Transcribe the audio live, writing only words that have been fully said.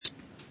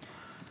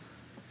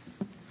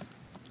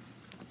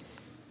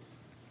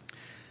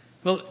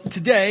Well,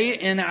 today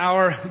in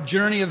our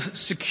journey of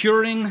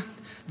securing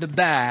the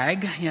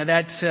bag,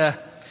 that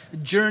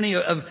journey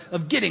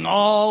of getting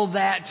all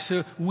that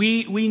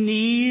we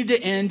need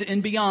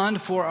and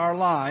beyond for our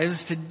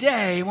lives,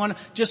 today I want to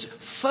just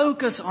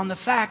focus on the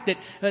fact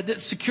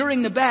that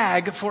securing the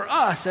bag for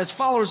us as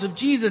followers of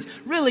Jesus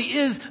really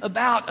is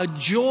about a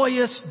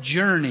joyous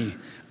journey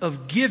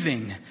of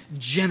giving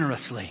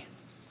generously.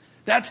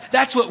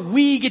 That's what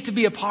we get to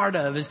be a part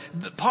of, is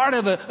part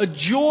of a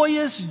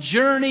joyous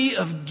journey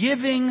of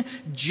giving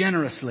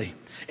generously.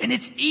 And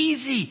it's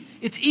easy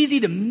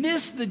to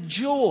miss the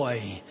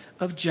joy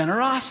of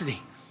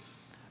generosity.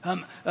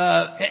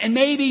 And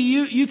maybe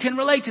you can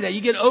relate to that.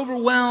 You get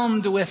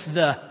overwhelmed with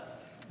the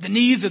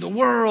needs of the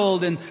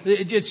world, and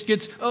it just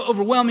gets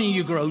overwhelming.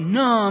 You grow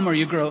numb, or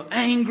you grow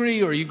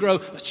angry, or you grow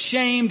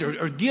ashamed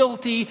or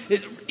guilty.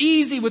 It's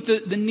easy with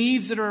the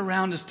needs that are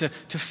around us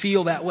to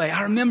feel that way.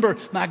 I remember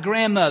my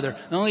grandmother,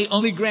 the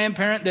only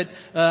grandparent that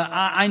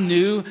I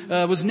knew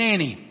was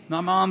Nanny,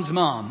 my mom's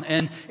mom.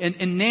 And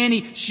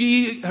Nanny,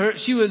 she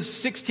was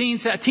 16,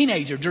 a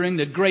teenager during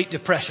the Great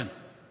Depression.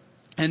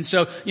 And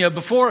so,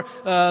 before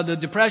the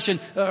Depression,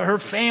 her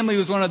family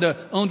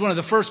owned one of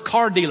the first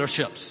car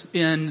dealerships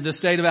in the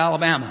state of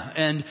Alabama.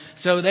 And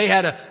so they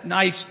had a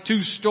nice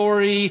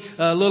 2-story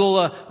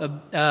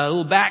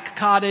little back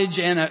cottage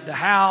and a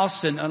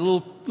house and a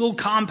little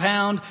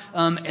compound.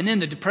 And then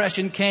the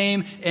Depression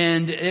came,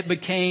 and it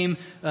became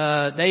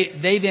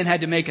they then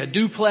had to make a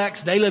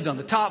duplex. They lived on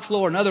the top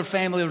floor. Another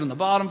family lived on the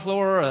bottom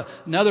floor.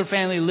 Another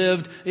family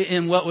lived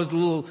in what was the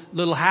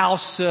little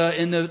house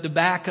in the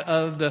back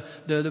of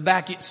the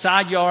back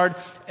side yard.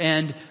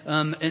 And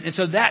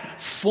so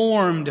that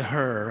formed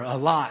her a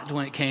lot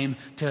when it came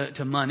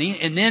to money.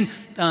 And then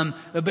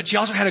but she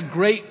also had a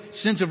great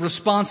sense of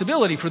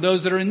responsibility for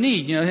those that are in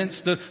need.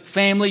 Hence the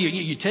family.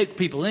 You take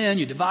people in.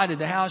 You divided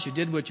the house. You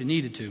did what you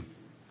needed to.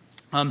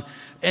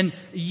 And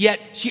yet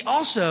she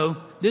also,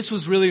 this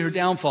was really her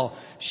downfall,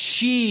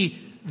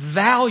 she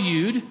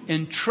valued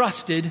and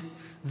trusted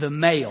the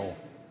mail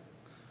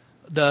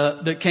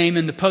that came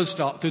in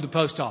through the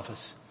post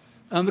office.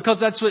 Because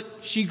that's what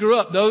she grew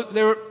up.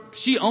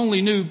 She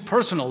only knew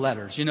personal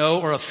letters,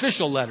 or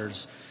official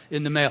letters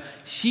in the mail.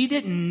 She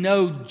didn't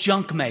know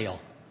junk mail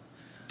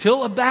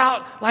till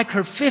about like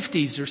her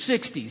 50s or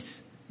 60s,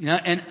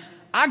 and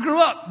I grew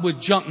up with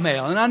junk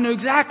mail, and I knew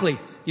exactly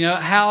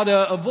how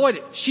to avoid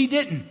it. She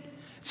didn't.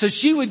 So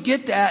she would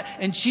get that,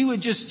 and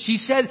she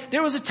said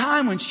there was a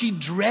time when she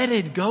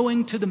dreaded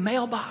going to the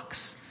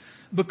mailbox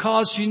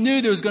because she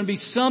knew there was going to be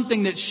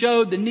something that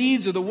showed the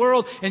needs of the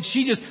world, and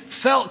she just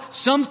felt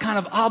some kind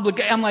of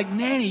obligation. I'm like,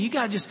 Nanny, you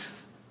gotta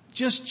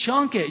just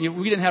chunk it.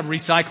 We didn't have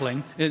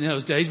recycling in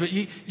those days, but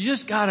you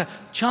just gotta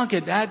chunk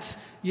it.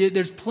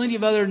 There's plenty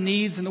of other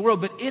needs in the world,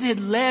 but it had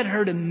led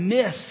her to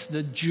miss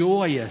the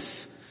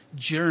joyous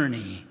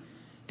journey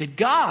that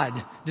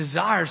God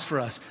desires for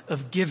us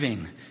of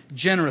giving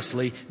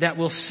generously, that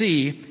we'll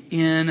see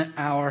in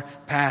our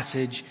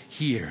passage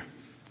here.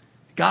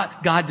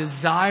 God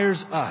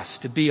desires us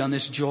to be on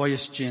this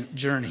joyous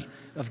journey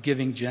of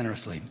giving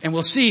generously. And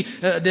we'll see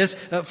this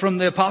from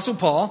the Apostle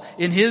Paul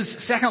in his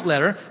second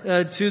letter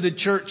to the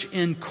church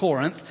in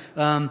Corinth.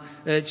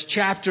 It's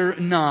chapter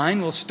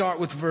 9. We'll start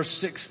with verse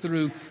 6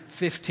 through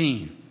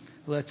 15.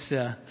 Let's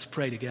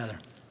pray together.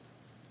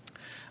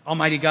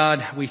 Almighty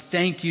God, we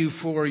thank you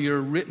for your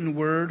written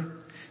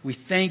word. We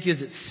thank you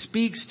as it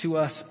speaks to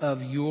us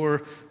of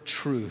your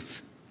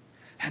truth.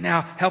 And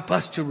now help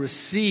us to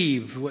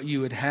receive what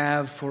you would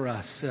have for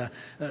us,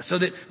 so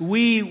that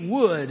we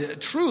would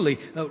truly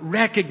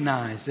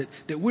recognize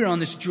that we're on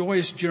this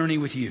joyous journey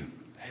with you.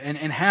 And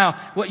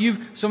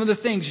some of the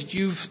things that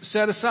you've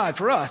set aside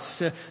for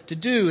us to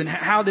do, and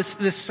how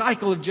this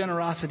cycle of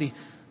generosity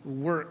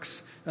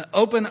works.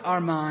 Open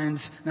our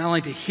minds not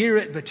only to hear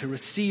it, but to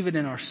receive it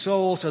in our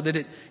soul, so that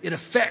it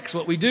affects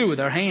what we do with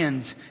our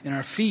hands and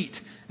our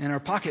feet and our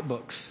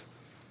pocketbooks.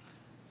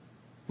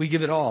 We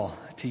give it all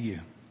to you,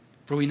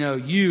 for we know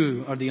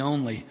you are the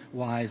only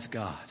wise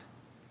God.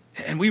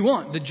 And we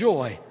want the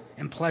joy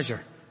and pleasure,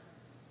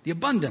 the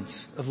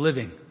abundance of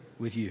living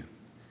with you.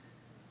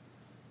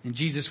 In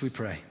Jesus we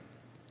pray.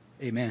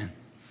 Amen.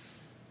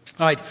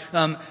 All right.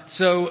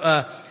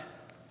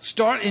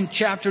 Start in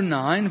chapter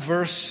 9,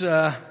 verse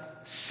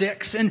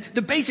 6. And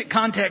the basic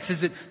context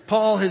is that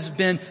Paul has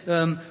been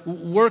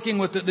working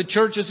with the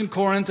churches in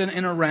Corinth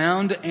and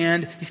around,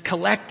 and he's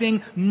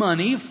collecting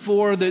money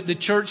for the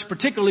church,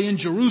 particularly in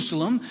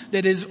Jerusalem,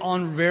 that is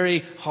on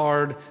very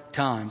hard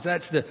times.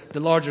 That's the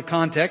larger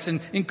context.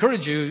 And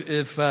encourage you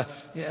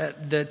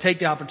take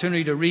the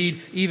opportunity to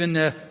read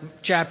even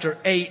chapter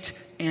 8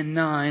 and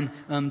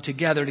 9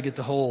 together to get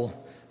the whole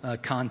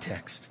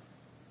context.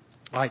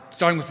 All right,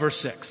 starting with verse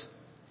 6.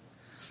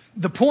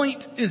 The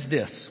point is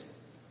this: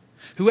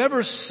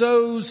 whoever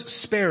sows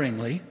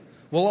sparingly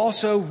will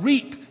also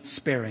reap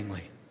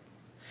sparingly,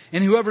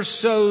 and whoever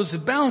sows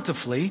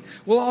bountifully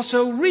will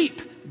also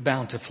reap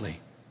bountifully.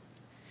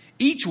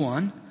 Each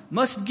one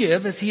must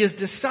give as he has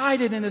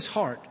decided in his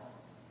heart,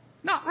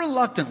 not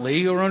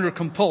reluctantly or under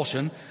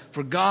compulsion,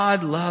 for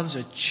God loves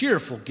a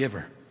cheerful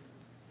giver.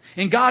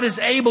 And God is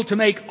able to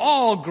make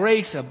all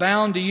grace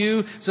abound to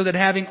you, so that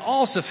having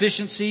all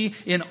sufficiency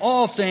in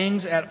all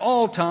things at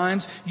all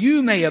times,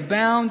 you may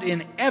abound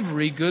in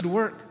every good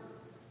work.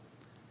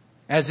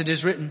 As it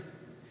is written,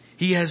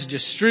 He has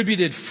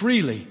distributed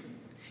freely.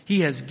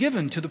 He has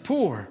given to the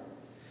poor.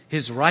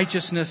 His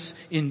righteousness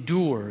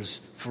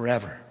endures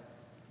forever.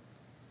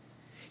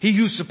 He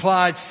who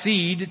supplies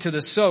seed to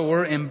the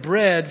sower and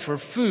bread for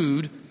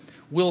food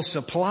will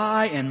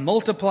supply and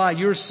multiply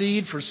your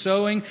seed for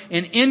sowing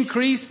and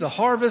increase the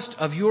harvest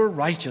of your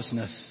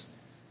righteousness.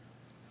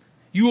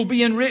 You will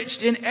be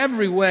enriched in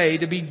every way,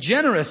 to be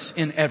generous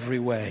in every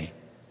way,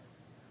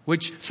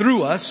 which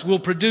through us will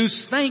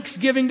produce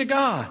thanksgiving to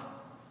God.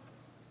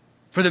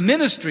 For the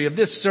ministry of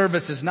this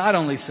service is not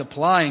only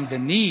supplying the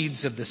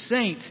needs of the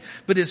saints,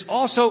 but is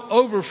also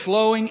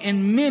overflowing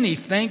in many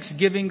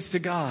thanksgivings to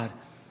God.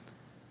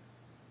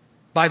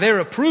 By their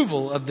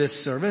approval of this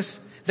service,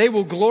 they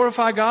will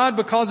glorify God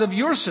because of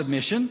your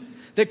submission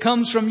that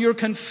comes from your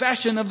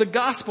confession of the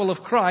gospel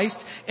of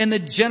Christ and the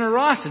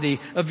generosity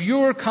of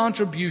your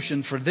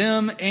contribution for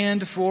them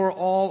and for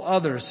all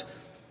others,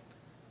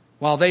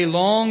 while they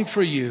long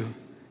for you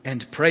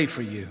and pray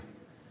for you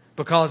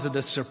because of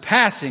the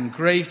surpassing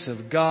grace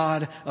of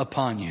God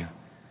upon you.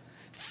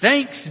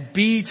 Thanks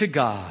be to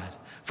God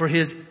for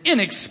His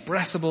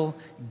inexpressible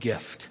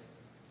gift.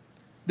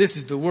 This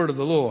is the word of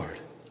the Lord.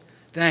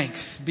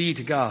 Thanks be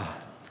to God.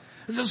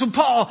 So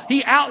Paul,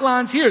 he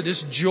outlines here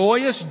this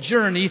joyous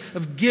journey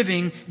of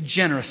giving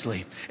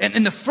generously.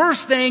 And the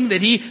first thing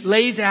that he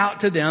lays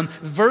out to them,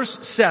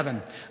 verse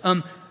 7,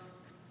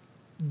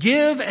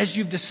 give as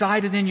you've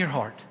decided in your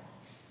heart.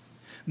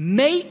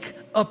 Make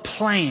a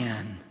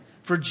plan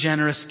for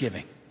generous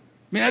giving.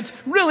 I mean, that's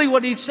really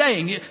what he's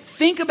saying.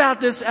 Think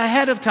about this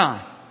ahead of time.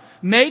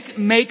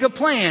 Make a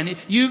plan.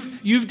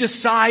 You've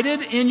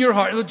decided in your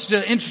heart. It's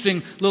an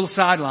interesting little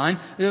sideline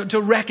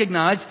to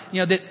recognize,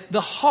 that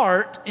the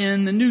heart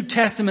in the New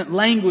Testament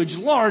language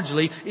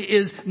largely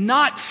is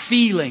not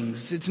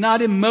feelings. It's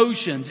not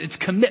emotions. It's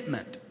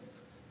commitment.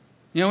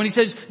 When he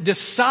says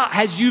decide,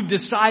 as you've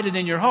decided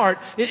in your heart,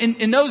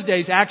 in those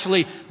days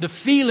actually the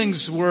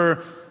feelings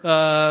were,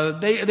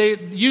 they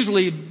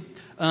usually,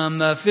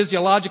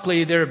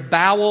 physiologically they're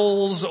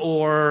bowels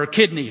or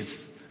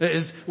kidneys.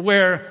 That's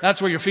where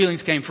your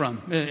feelings came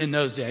from in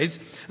those days.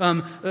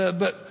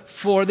 But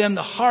for them,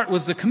 the heart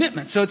was the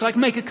commitment. So it's like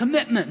make a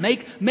commitment,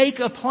 make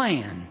a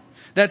plan.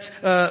 That's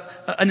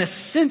an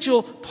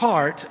essential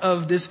part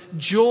of this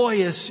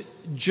joyous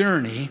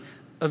journey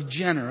of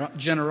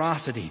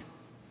generosity.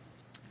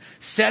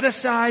 Set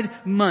aside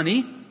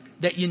money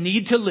that you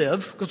need to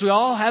live, because we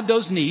all have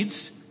those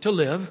needs to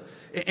live.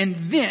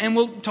 And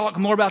we'll talk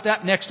more about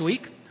that next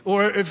week.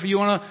 Or if you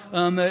want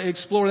to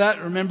explore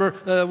that,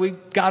 remember we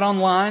got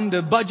online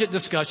the budget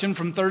discussion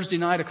from Thursday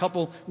night a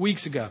couple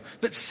weeks ago.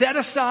 But set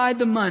aside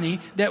the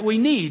money that we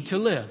need to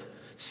live.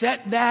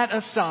 Set that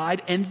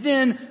aside, and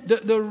then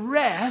the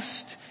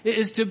rest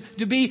is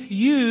to be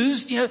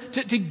used,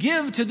 to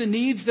give to the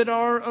needs that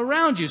are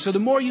around you. So the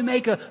more you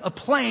make a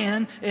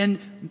plan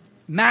and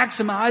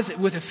maximize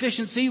with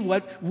efficiency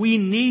what we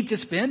need to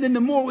spend, then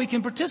the more we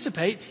can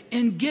participate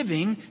in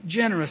giving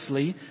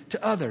generously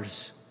to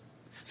others.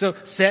 So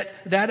set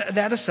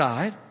that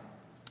aside,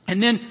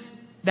 and then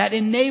that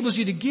enables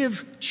you to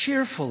give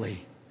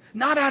cheerfully,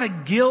 not out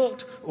of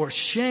guilt or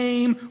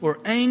shame or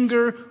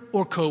anger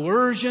or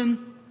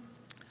coercion,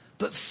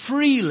 but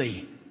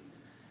freely,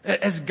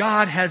 as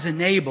God has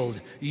enabled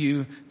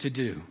you to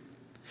do.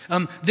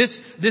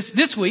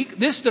 This week,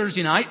 this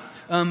Thursday night,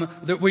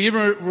 that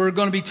we're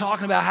going to be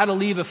talking about how to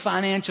leave a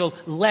financial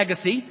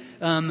legacy.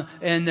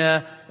 And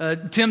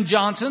Tim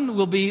Johnson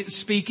will be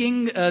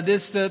speaking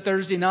this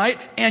Thursday night,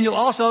 and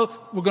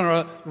we're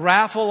going to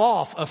raffle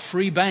off a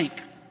free bank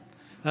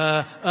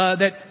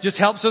that just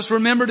helps us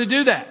remember to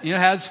do that. It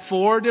has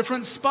 4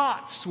 different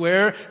spots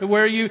where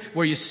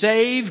you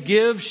save,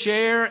 give,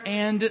 share,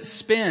 and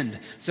spend.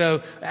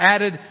 So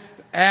added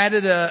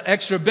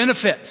extra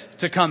benefit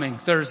to coming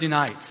Thursday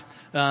night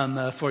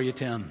for you,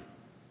 Tim.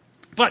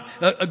 But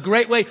a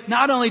great way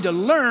not only to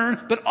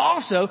learn, but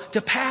also to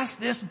pass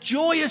this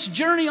joyous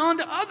journey on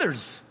to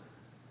others.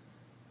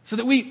 So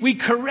that we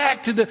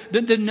correct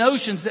the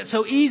notions that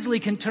so easily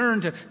can turn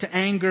to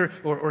anger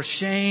or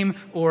shame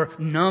or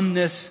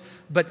numbness,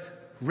 but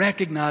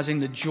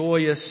recognizing the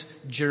joyous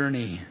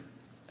journey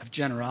of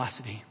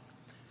generosity.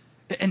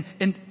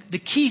 And the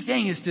key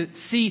thing is to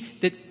see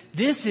that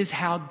this is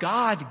how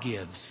God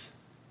gives.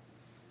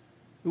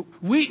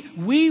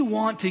 We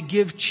want to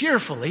give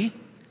cheerfully.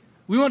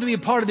 We want to be a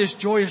part of this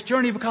joyous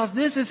journey because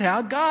this is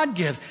how God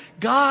gives.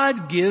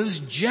 God gives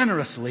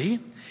generously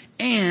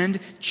and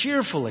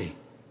cheerfully.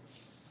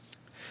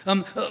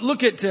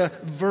 Look at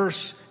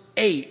verse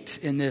 8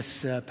 in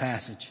this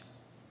passage.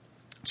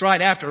 It's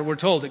right after we're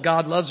told that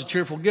God loves a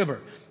cheerful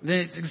giver. Then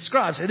it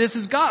describes, this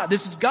is God.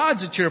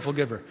 God's a cheerful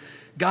giver.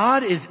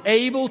 God is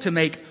able to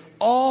make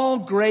all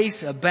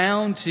grace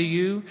abound to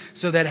you,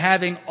 so that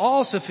having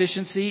all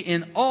sufficiency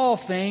in all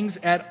things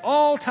at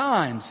all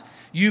times,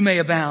 you may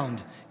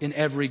abound in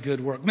every good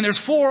work. I mean, there's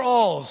 4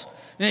 alls.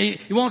 He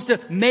wants to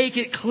make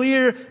it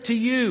clear to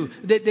you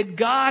that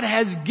God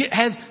has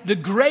the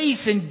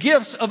grace and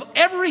gifts of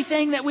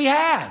everything that we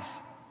have.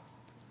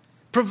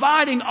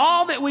 Providing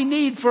all that we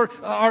need for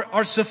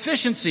our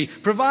sufficiency.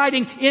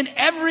 Providing in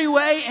every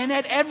way and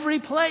at every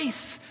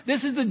place.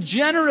 This is the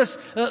generous,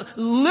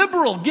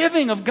 liberal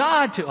giving of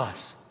God to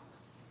us.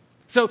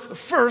 So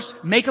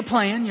first, make a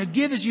plan.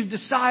 Give as you've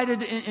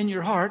decided in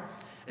your heart.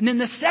 And then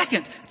the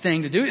second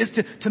thing to do is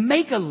to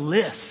make a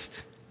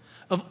list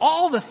of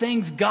all the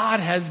things God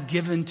has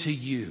given to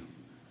you.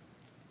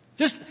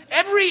 Just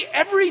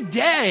every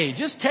day,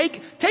 just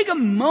take a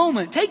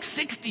moment, take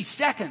 60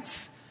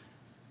 seconds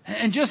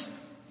and just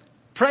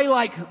pray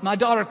like my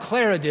daughter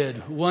Clara did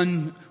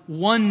one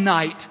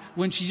night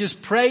when she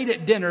just prayed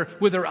at dinner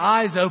with her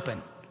eyes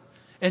open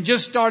and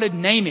just started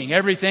naming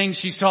everything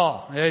she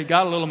saw. It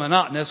got a little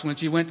monotonous when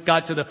she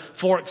got to the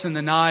forks and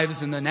the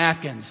knives and the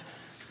napkins.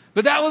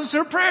 But that was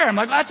her prayer. I'm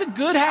like, that's a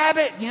good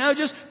habit.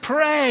 Just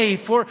pray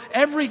for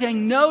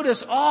everything.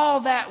 Notice all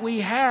that we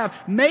have.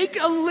 Make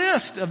a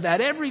list of that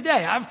every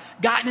day. I've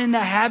gotten in the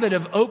habit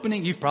of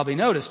you've probably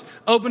noticed,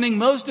 opening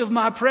most of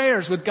my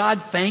prayers with,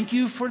 God, thank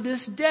you for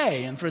this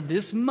day and for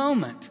this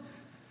moment.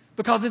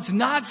 Because it's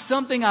not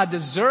something I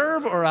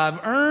deserve or I've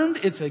earned.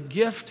 It's a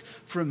gift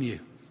from you.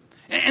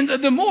 And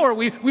the more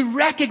we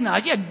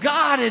recognize,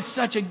 God is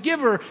such a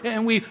giver,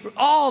 and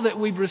all that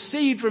we've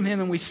received from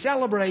Him, and we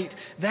celebrate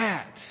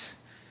that,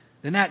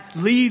 then that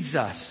leads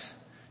us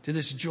to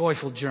this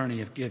joyful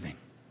journey of giving.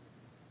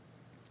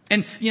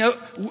 And,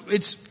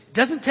 it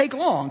doesn't take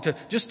long to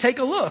just take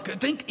a look.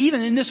 Think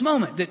even in this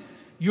moment that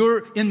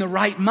you're in the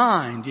right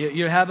mind.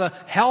 You have a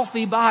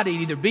healthy body to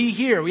either be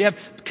here. We have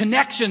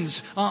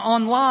connections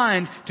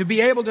online to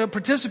be able to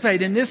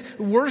participate in this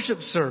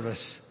worship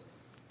service.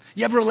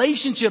 You have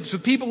relationships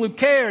with people who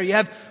care. You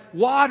have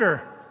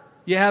water.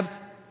 You have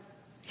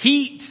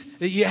heat.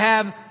 You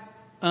have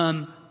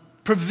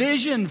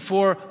provision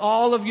for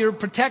all of your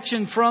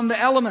protection from the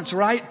elements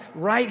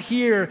right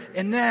here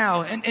and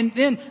now. And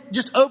then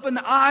just open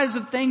the eyes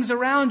of things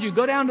around you.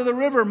 Go down to the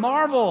river.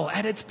 Marvel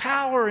at its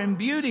power and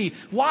beauty.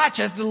 Watch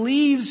as the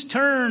leaves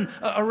turn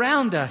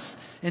around us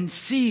and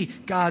see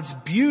God's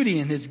beauty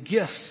and His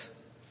gifts.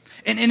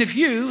 And if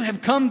you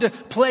have come to a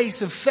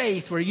place of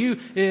faith where you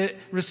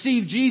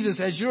receive Jesus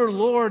as your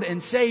Lord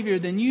and Savior,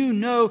 then you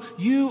know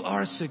you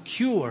are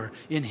secure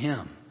in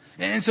Him.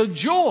 And so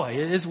joy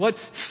is what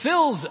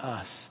fills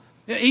us.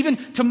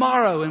 Even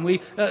tomorrow when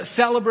we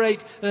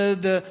celebrate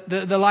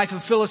the life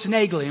of Phyllis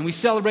Nagley and we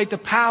celebrate the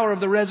power of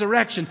the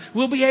resurrection,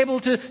 we'll be able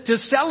to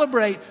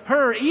celebrate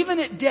her even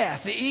at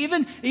death,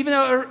 even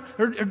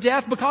her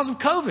death because of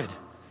COVID.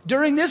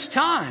 During this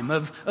time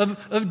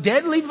of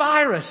deadly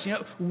virus,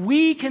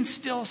 we can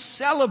still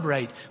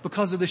celebrate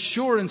because of the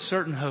sure and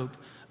certain hope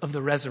of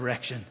the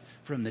resurrection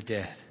from the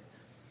dead.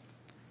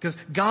 Because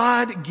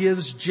God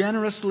gives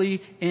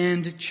generously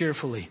and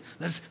cheerfully.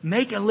 Let's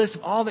make a list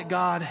of all that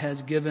God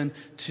has given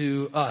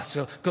to us.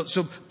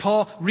 So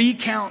Paul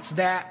recounts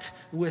that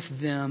with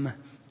them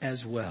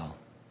as well.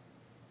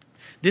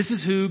 This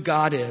is who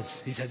God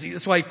is. He says,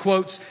 that's why he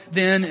quotes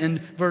then in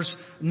verse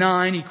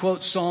 9, he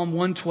quotes Psalm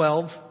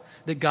 112.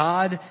 That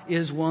God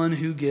is one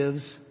who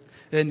gives,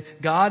 and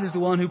God is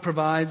the one who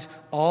provides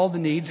all the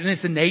needs, and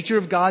it's the nature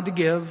of God to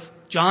give.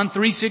 John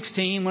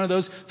 3:16, one of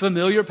those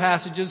familiar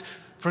passages.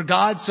 For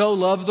God so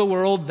loved the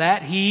world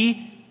that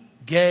He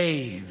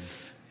gave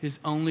His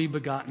only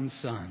begotten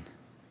Son.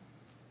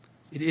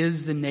 It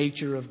is the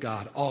nature of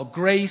God. All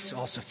grace,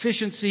 all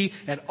sufficiency,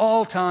 at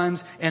all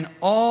times and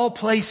all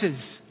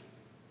places.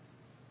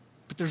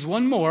 But there's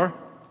one more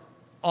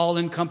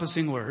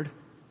all-encompassing word.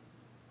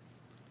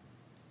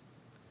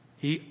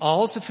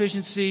 All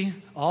sufficiency,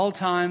 all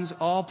times,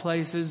 all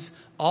places,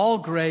 all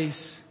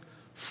grace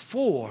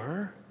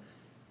for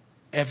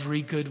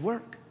every good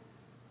work.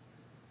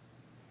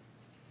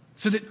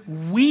 So that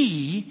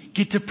we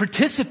get to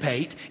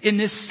participate in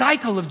this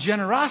cycle of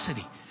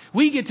generosity.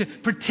 We get to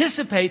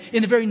participate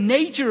in the very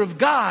nature of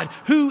God,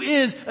 who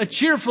is a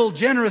cheerful,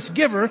 generous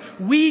giver.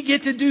 We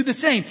get to do the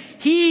same.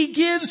 He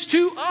gives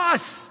to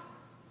us.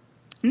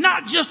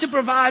 Not just to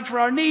provide for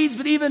our needs,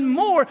 but even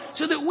more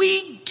so that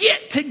we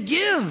get to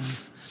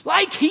give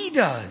like He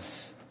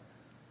does.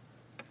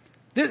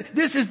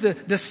 This is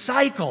the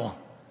cycle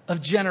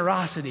of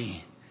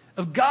generosity,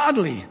 of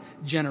godly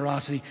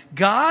generosity.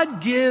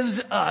 God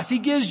gives us, He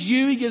gives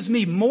you, He gives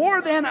me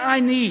more than I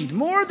need,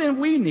 more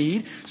than we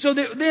need, so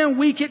that then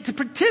we get to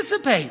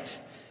participate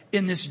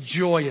in this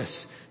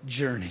joyous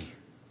journey.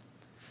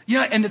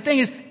 And the thing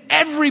is,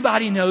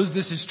 everybody knows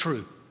this is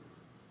true.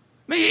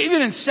 I mean,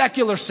 even in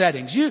secular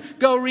settings, you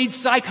go read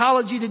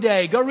Psychology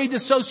Today, go read the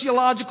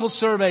sociological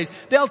surveys.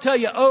 They'll tell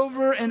you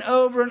over and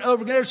over and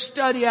over again, there's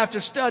study after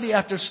study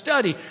after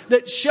study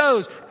that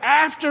shows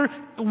after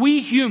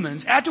we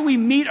humans, after we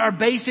meet our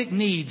basic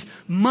needs,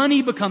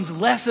 money becomes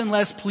less and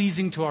less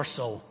pleasing to our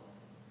soul.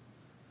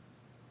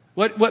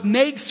 What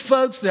makes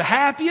folks the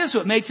happiest,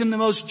 what makes them the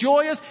most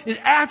joyous is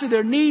after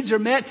their needs are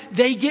met,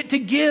 they get to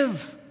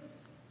give.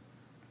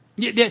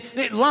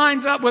 It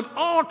lines up with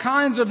all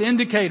kinds of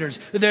indicators.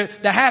 The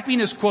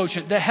happiness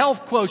quotient, the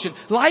health quotient,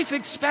 life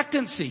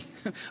expectancy.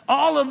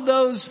 All of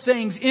those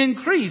things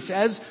increase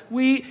as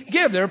we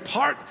give. They're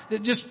part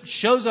that just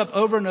shows up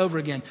over and over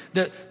again.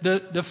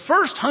 The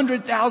first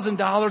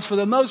 $100,000 for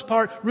the most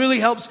part really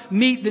helps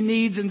meet the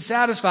needs and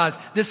satisfies.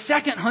 The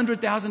second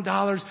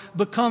 $100,000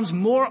 becomes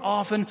more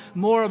often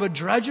more of a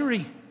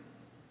drudgery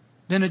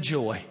than a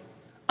joy.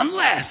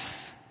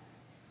 Unless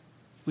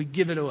we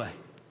give it away.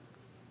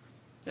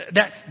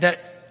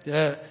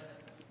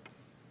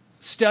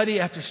 Study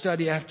after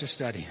study after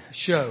study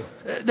show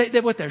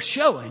that what they're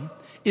showing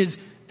is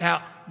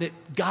how that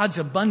God's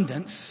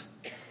abundance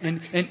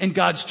and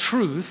God's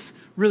truth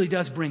really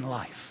does bring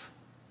life.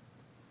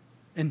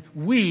 And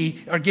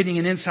we are getting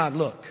an inside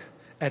look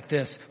at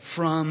this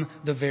from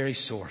the very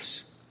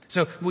source.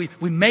 So we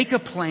make a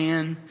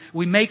plan,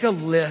 we make a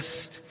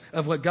list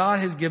of what God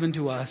has given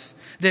to us,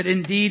 that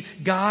indeed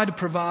God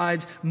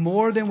provides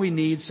more than we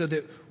need so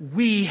that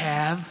we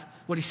have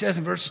what he says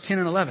in verses 10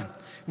 and 11.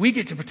 We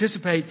get to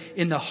participate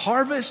in the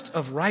harvest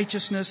of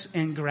righteousness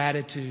and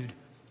gratitude.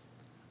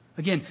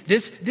 Again,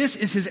 this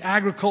is his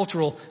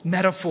agricultural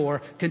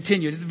metaphor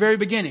continued at the very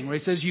beginning, where he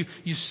says you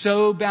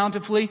sow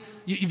bountifully.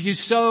 If you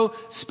sow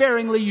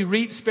sparingly, you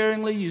reap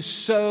sparingly. You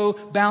sow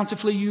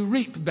bountifully, you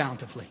reap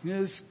bountifully.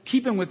 It's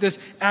keeping with this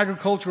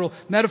agricultural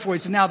metaphor. He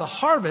says now the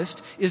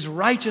harvest is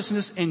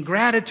righteousness and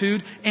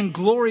gratitude and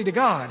glory to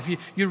God. If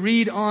you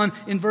read on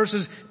in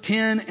verses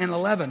 10 and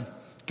 11.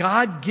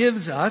 God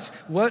gives us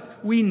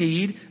what we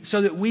need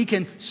so that we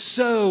can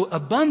sow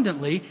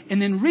abundantly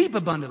and then reap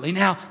abundantly.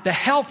 Now, the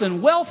health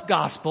and wealth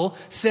gospel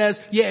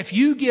says, yeah, if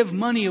you give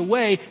money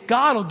away,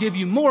 God will give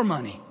you more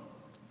money.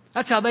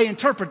 That's how they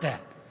interpret that.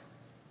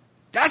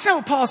 That's not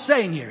what Paul's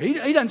saying here.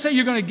 He doesn't say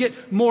you're going to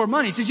get more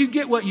money. He says you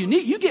get what you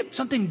need. You get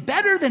something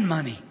better than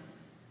money.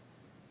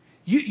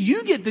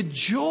 You get the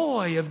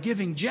joy of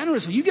giving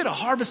generously. You get a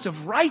harvest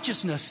of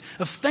righteousness,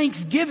 of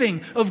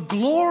thanksgiving, of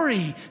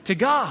glory to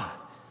God.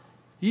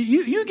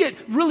 You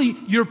get really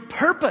your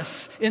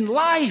purpose in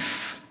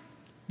life.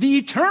 The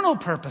eternal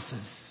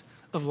purposes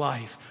of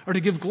life are to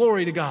give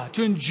glory to God,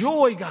 to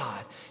enjoy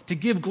God, to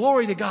give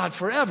glory to God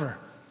forever.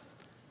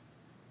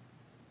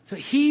 So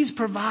he's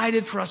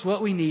provided for us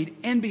what we need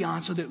and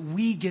beyond so that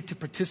we get to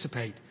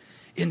participate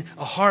in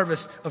a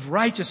harvest of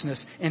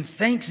righteousness and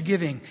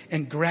thanksgiving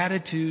and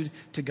gratitude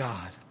to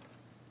God.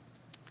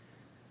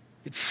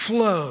 It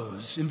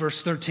flows in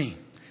verse 13.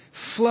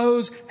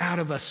 Flows out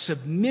of a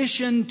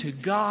submission to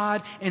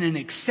God and an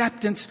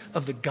acceptance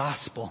of the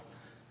gospel,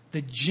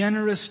 the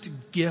generous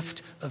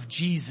gift of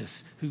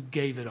Jesus who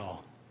gave it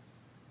all.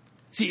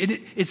 See,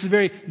 it's the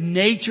very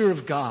nature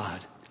of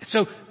God.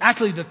 So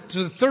actually the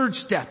third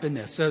step in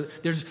this, so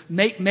there's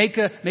make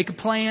a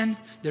plan,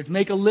 there's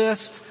make a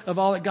list of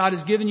all that God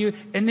has given you,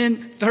 and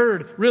then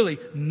third, really,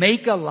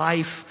 make a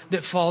life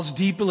that falls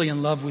deeply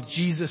in love with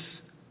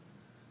Jesus.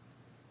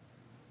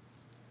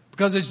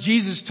 Because as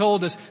Jesus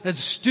told us, as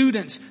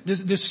students,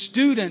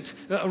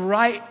 a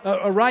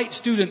right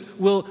student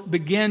will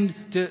begin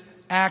to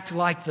act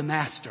like the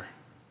master.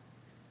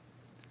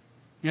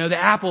 You know, the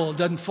apple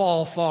doesn't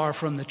fall far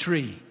from the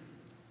tree.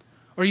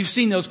 Or you've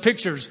seen those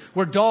pictures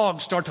where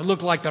dogs start to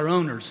look like their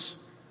owners.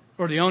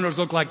 Or the owners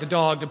look like the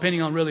dog,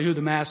 depending on really who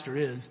the master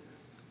is.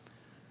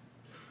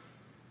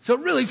 So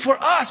really for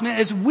us, man,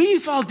 as we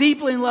fall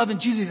deeply in love in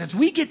Jesus, as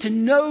we get to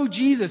know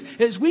Jesus,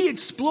 as we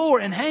explore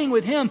and hang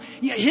with him,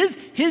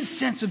 his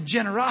sense of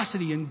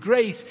generosity and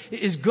grace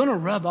is gonna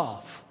rub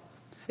off.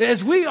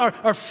 As we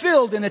are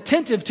filled and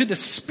attentive to the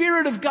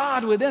Spirit of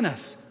God within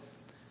us,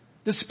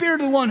 the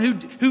Spirit of the one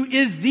who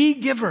is the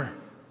giver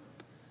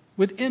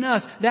within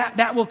us,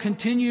 that will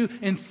continue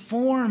and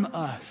form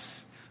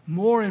us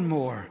more and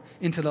more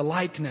into the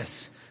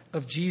likeness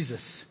of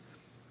Jesus.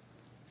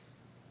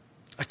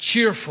 A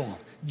cheerful,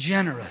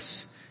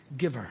 generous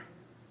giver.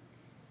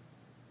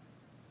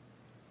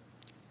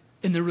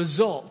 And the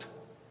result,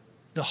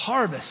 the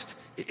harvest,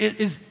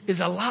 is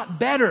a lot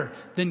better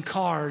than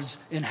cars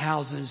and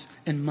houses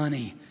and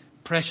money,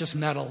 precious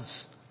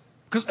metals.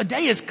 Because a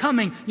day is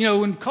coming,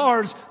 when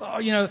cars,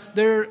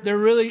 they're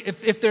really,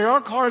 if there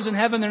are cars in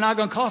heaven, they're not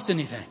going to cost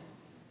anything.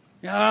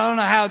 I don't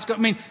know how it's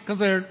going.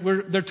 Because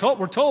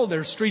we're told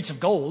there's streets of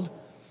gold,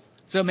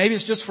 so maybe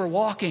it's just for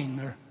walking,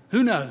 or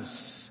who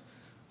knows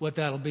what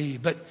that'll be.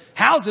 But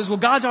houses, well,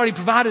 God's already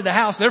provided a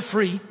house. They're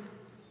free.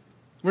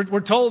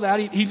 We're told that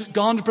He's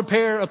gone to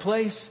prepare a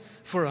place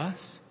for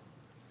us.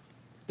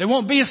 There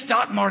won't be a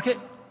stock market.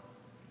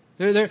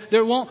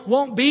 There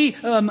won't be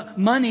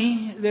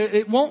money.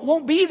 It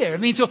won't be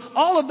there. So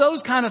all of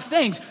those kind of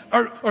things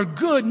are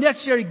good,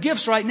 necessary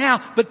gifts right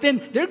now. But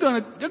then they're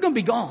gonna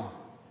be gone.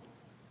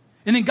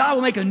 And then God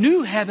will make a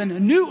new heaven, a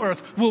new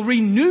earth, will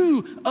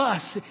renew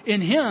us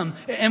in Him.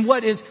 And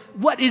what is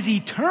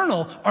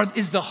eternal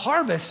is the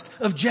harvest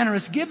of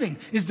generous giving,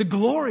 is the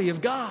glory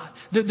of God,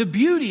 the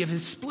beauty of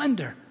His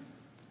splendor.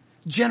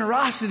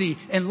 Generosity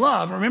and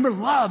love. Remember,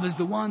 love is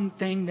the one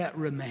thing that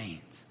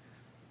remains.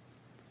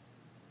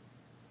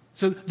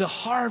 So the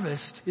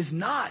harvest is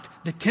not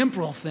the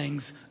temporal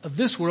things of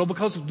this world,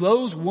 because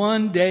those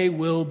one day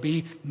will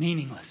be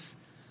meaningless.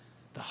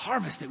 The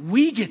harvest that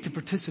we get to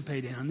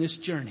participate in on this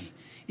journey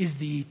is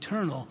the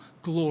eternal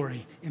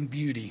glory and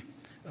beauty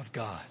of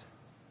God.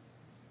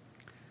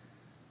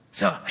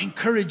 So I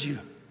encourage you,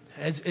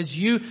 as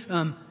you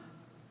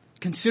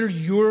consider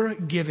your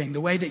giving,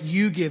 the way that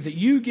you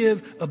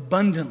give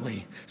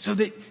abundantly, so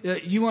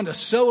that you want to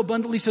sow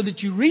abundantly, so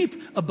that you reap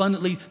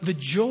abundantly the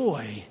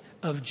joy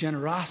of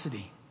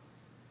generosity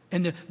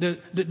and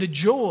the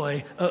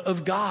joy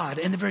of God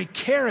and the very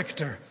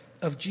character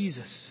of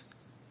Jesus.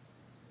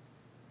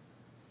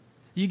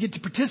 You get to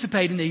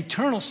participate in the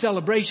eternal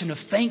celebration of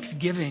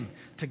thanksgiving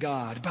to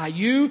God by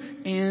you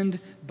and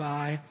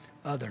by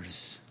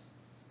others.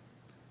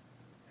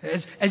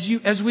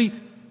 As we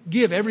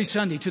give every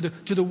Sunday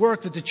to the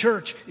work that the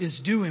church is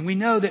doing, we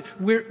know that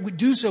we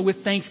do so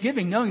with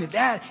thanksgiving, knowing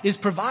that is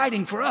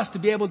providing for us to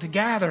be able to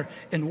gather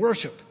and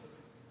worship.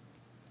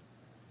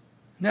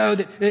 Know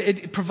that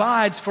it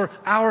provides for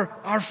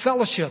our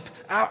fellowship,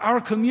 our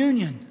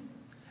communion,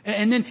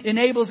 and then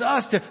enables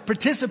us to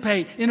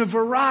participate in a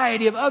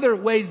variety of other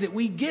ways that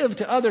we give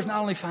to others,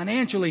 not only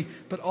financially,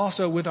 but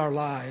also with our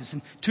lives,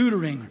 and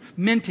tutoring,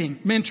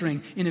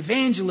 mentoring, in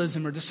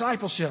evangelism or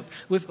discipleship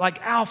with like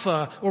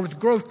Alpha or with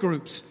growth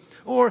groups,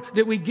 or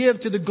that we give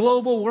to the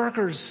global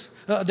workers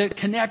that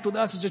connect with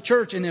us as a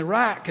church in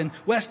Iraq and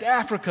West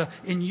Africa,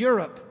 in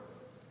Europe.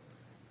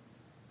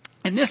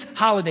 In this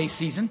holiday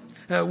season,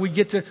 we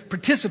get to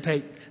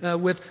participate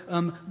with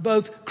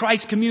both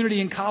Christ Community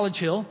and College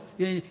Hill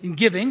in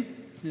giving,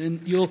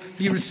 and you'll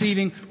be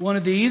receiving one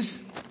of these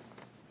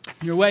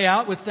on your way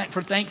out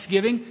for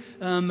Thanksgiving.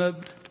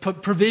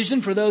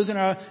 Provision for those in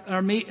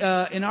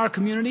our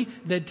community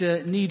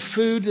that need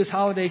food this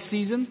holiday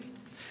season,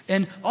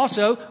 and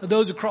also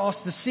those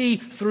across the sea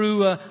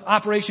through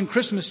Operation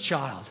Christmas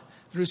Child,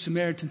 through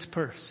Samaritan's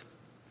Purse.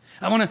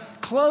 I want to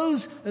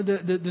close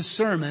the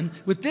sermon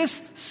with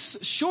this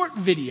short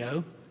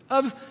video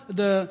of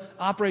the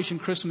Operation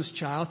Christmas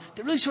Child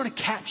that really sort of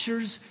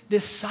captures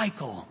this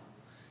cycle,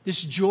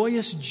 this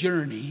joyous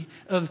journey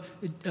of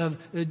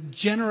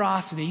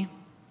generosity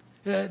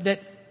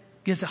that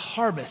gives a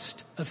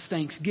harvest of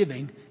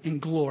thanksgiving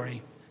and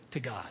glory to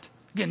God.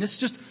 Again, this is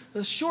just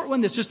a short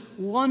one. That's just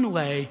one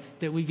way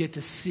that we get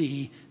to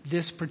see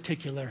this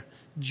particular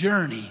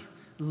journey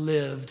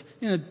lived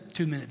in a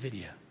 2-minute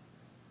video.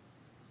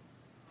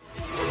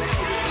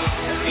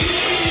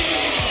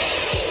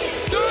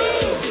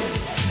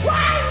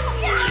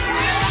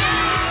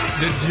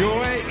 The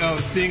joy of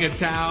seeing a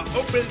child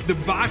open the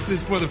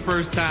boxes for the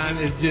first time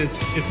it's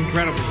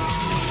incredible.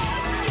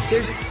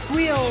 There's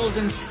squeals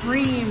and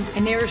screams,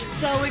 and they're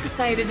so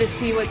excited to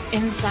see what's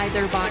inside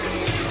their boxes.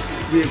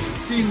 We have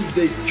seen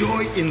the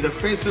joy in the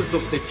faces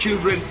of the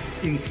children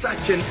in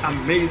such an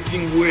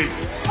amazing way.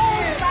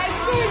 Oh my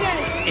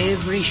goodness!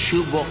 Every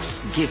shoebox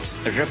gift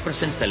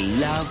represents the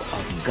love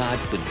of God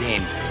to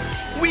them.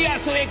 We are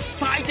so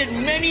excited.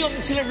 Many of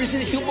the children receive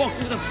the shoebox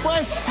for the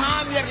first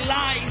time in their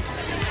lives.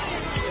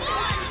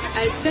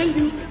 I tell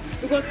you,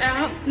 because I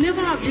have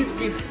never had this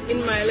gift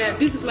in my life.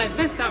 This is my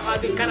first time I've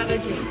been Canada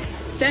here.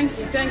 Thank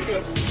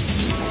you.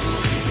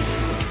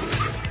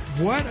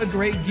 What a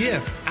great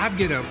gift. I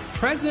get a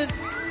present.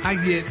 I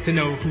get to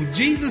know who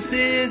Jesus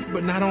is,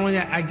 but not only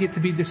that, I get to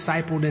be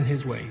discipled in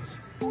his ways.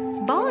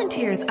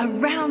 Volunteers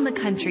around the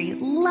country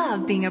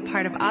love being a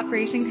part of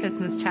Operation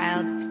Christmas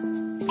Child.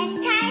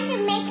 It's time to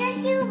make a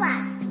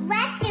shoebox.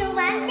 Let's do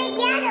one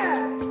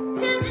together.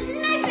 So this is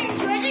my friend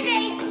Georgia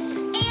Grace,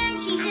 and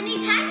she's going to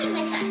be packing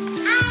with us.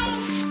 Hi.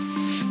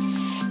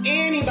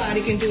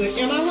 Anybody can do it.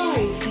 Am I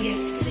right? Yes.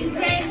 We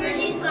pray for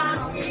these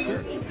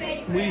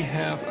boxes. We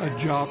have a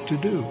job to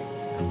do.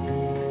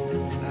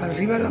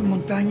 Arriba de las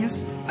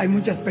montañas hay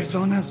muchas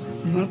personas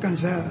no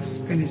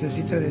alcanzadas que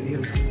necesitan de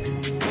Dios.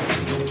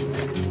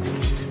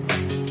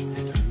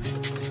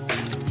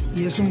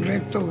 Y es un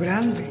reto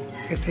grande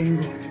que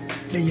tengo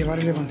de llevar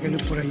el evangelio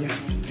por allá.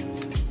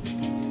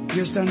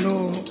 Yo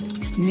estando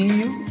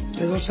niño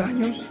de 2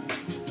 años,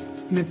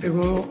 me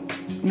pegó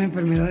una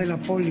enfermedad de la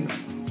polio.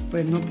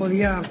 Pues no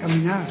podía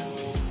caminar.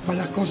 Para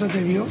las cosas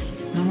de Dios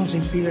no nos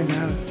impide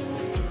nada.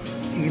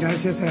 Y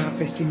gracias a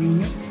este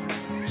niño,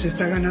 se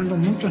está ganando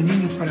muchos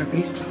niños para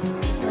Cristo.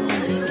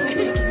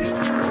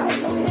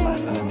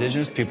 An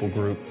indigenous people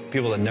group,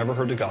 people that never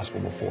heard the gospel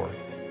before.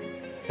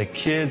 The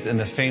kids and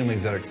the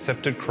families that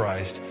accepted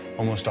Christ,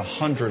 almost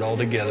 100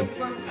 altogether,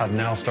 have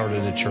now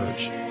started a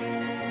church.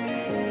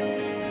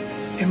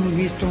 Hemos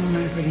visto una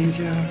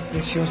experiencia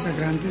preciosa,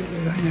 grande,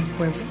 ¿verdad?, en el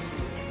pueblo.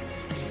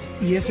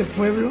 Y ese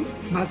pueblo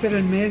va a ser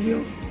el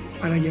medio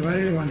para llevar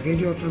el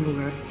evangelio a otro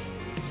lugar.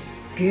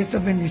 Que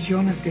estas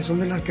bendiciones que son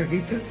de las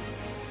cajitas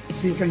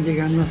sigan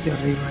llegando hacia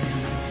arriba en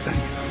la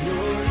montaña.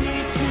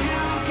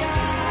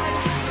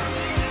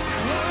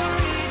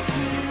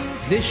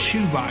 This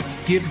shoebox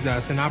gives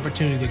us an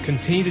opportunity to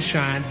continue to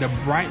shine the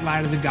bright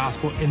light of the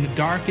gospel in the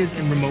darkest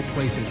and remote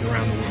places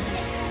around the world.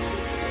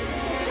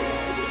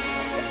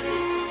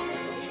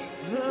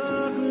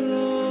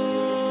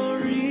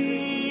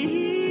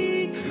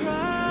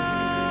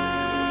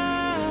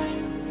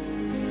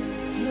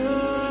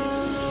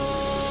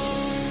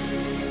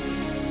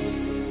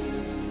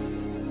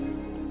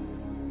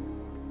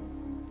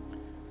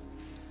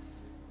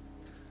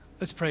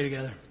 Let's pray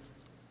together.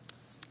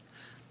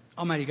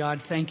 Almighty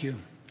God, thank you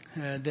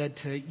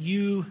that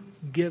you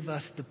give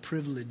us the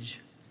privilege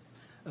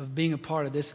of being a part of this